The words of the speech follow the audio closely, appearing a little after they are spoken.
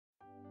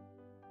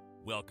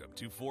Welcome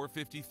to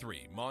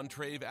 453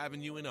 Montrave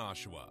Avenue in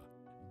Oshawa.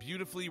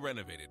 Beautifully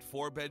renovated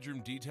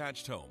 4-bedroom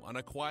detached home on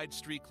a quiet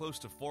street close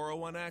to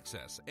 401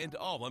 access and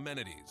all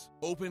amenities.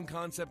 Open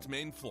concept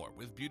main floor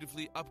with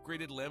beautifully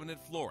upgraded laminate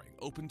flooring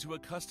open to a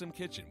custom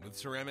kitchen with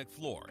ceramic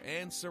floor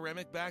and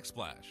ceramic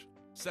backsplash.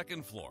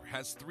 Second floor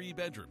has 3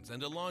 bedrooms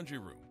and a laundry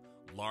room,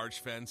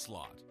 large fenced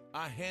lot,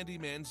 a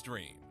handyman's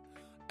dream.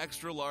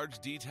 Extra large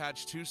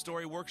detached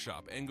 2-story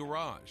workshop and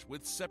garage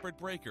with separate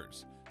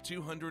breakers,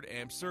 200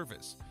 amp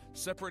service,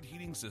 separate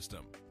heating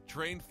system,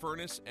 Trane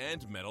furnace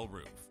and metal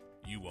roof.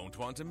 You won't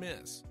want to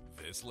miss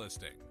this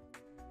listing.